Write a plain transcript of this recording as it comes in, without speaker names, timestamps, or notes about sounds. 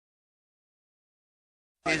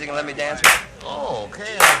Music and let me dance. Oh,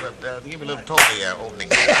 okay. Give me a little totally opening.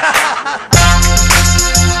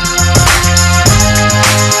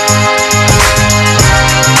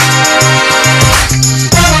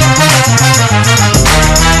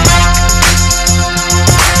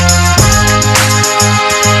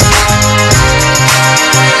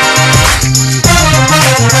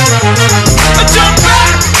 Jump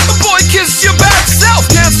back, boy, kiss your bad self.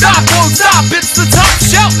 Can't stop, won't stop. It's the top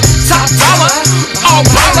shelf, top dollar, all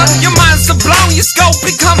baller. Your mind's so blown, your scope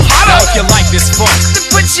become hotter. If you like this funk, then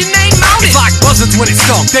put your name on it. It's like buzzards when it's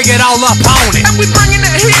stunk, they get all up on it. And we bringing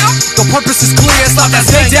it here. The purpose is clear, it's like that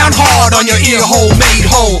stay down hard on your ear hole, made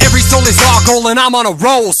whole. Every soul is our goal, and I'm on a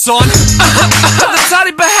roll, son. The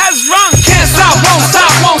toddy but has run. Can't stop,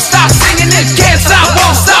 won't stop singing it. Can't stop,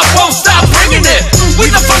 won't stop bringing it. We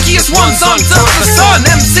the funkiest ones under the sun.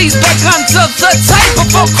 MCs back under the tape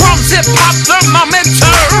before crumbs hip hop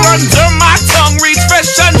thermometer under my tongue. Reach fresh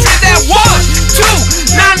 100 at 1,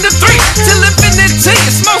 2, 9 to 3 till infinity.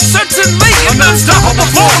 It's most certainly an unstoppable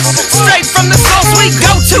force. Straight from the source we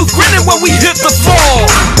go to, grinning when we hit the floor.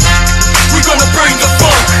 We're gonna bring the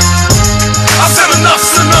funk. I said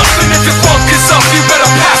enough's enough, and if your funk is up, you better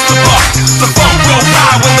pass the buck. The funk will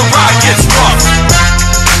die when the ride gets rough.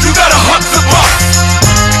 You gotta hunt the buck.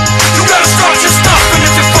 You gotta start your stuff, and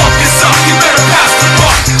if your funk is up, you better pass the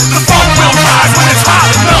buck. The funk will rise when it's hot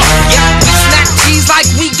enough. Yeah, we snack cheese like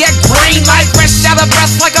we get green, like fresh out of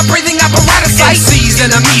breath, like a breathing apparatus. MCs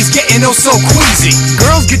and enemies getting oh so queasy.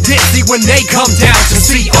 Girls get dizzy when they come down to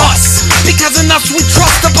see us. Because enough we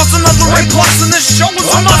trust to bust another A plus, and this show is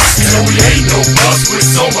a must. No, we ain't no bust with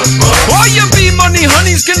so much buzz. All your B-money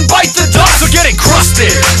honeys can bite the dust. So get it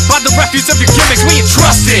crusted by the refuse of your gimmicks. We ain't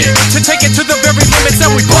trusted to take it to the very limits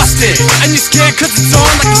that we busted. And you're scared cause it's on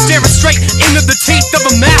like you're staring straight into the teeth of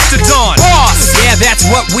a mastodon. Boss, yeah, that's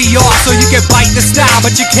what we are. So you can bite the style,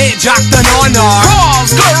 but you can't jock the nar-nar.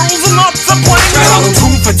 Cars, girls, and lots of playing. Try all the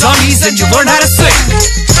room for dummies and you learn how to sing.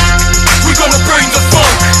 We're gonna bring the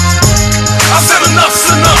funk. I said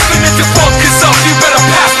enough's enough, and if your funk is up, you better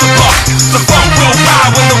pass the buck. The funk will die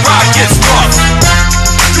when the ride gets rough.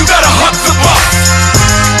 You gotta hunt the buck.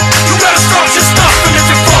 You gotta start your stuff, and if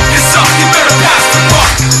your funk is up, you better pass the buck.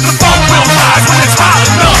 The funk will rise when it's hot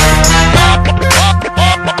enough.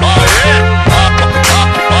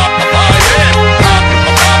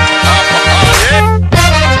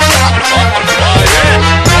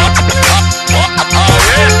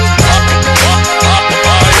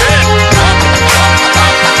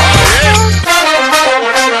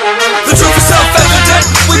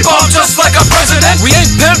 We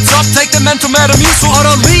ain't pent up, take the mental metamucil.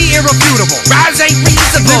 Utterly irrefutable, rise ain't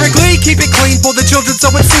reasonable. Lyrically, keep it clean for the children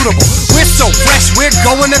so it's suitable. We're so fresh, we're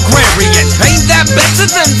going agrarian. Ain't that better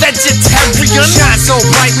than vegetarian? Shine so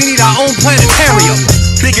bright, we need our own planetarium.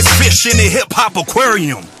 Biggest fish in the hip-hop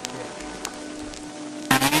aquarium.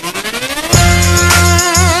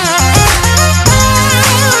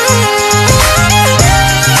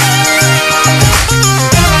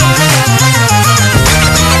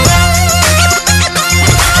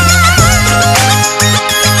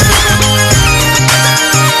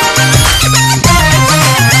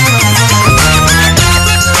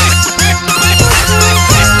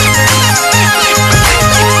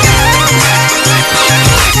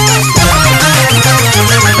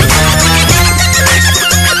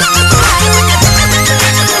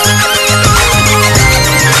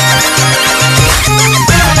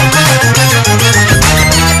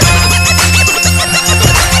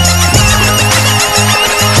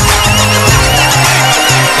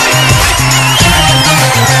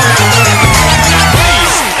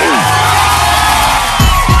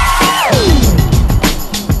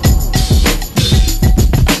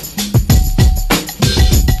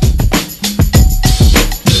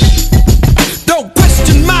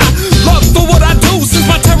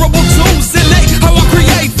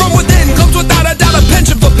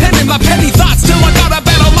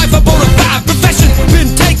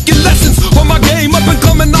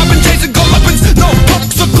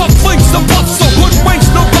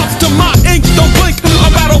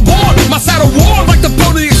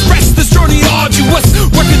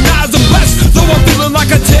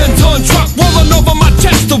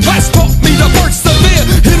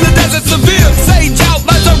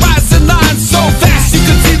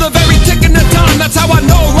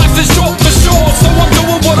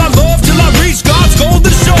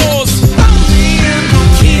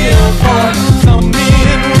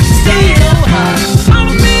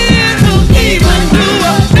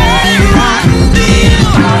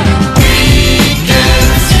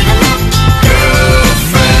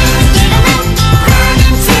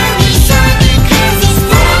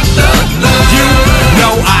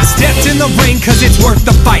 it's worth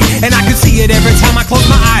the fight. And I can see it every time I close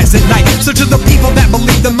my eyes at night. So to the people that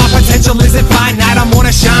believe that my potential isn't finite, I'm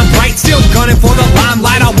gonna shine bright, still gunning for the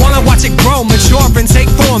limelight. I wanna watch it grow, mature, and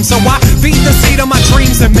take form. So I feed the seed of my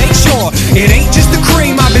dreams and make sure it ain't just the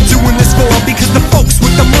cream I've been doing this for, because the folks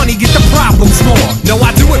with the money get the problems more. No,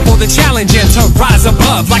 I do it for the challenge and to rise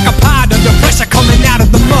above, like a pod under pressure coming out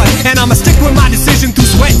of the mud. And I'ma stick with my decision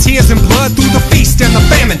through sweat, tears, and blood, through the feast and the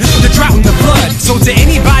famine, the drought and the flood. So to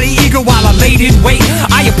anybody eager while I laid in wait,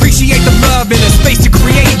 I appreciate the love and the space to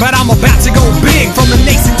create, but I'm about to go big from a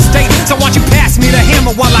nascent state. So why don't you pass me the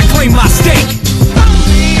hammer while I claim my stake? Some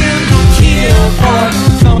men will kill for,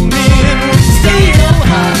 some men will steal,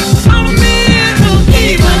 some men will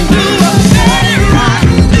even do a very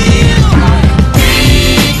rotten deal.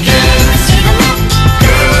 Weekends,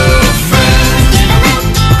 girlfriends,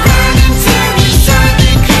 running till we shine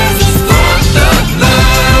because it's Fourth of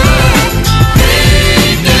love.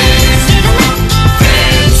 Paydays,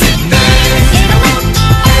 fancy days,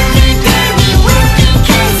 every day we're working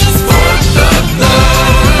 'cause it's Fourth of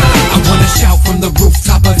love. I wanna shout from the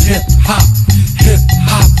rooftop of hip hop.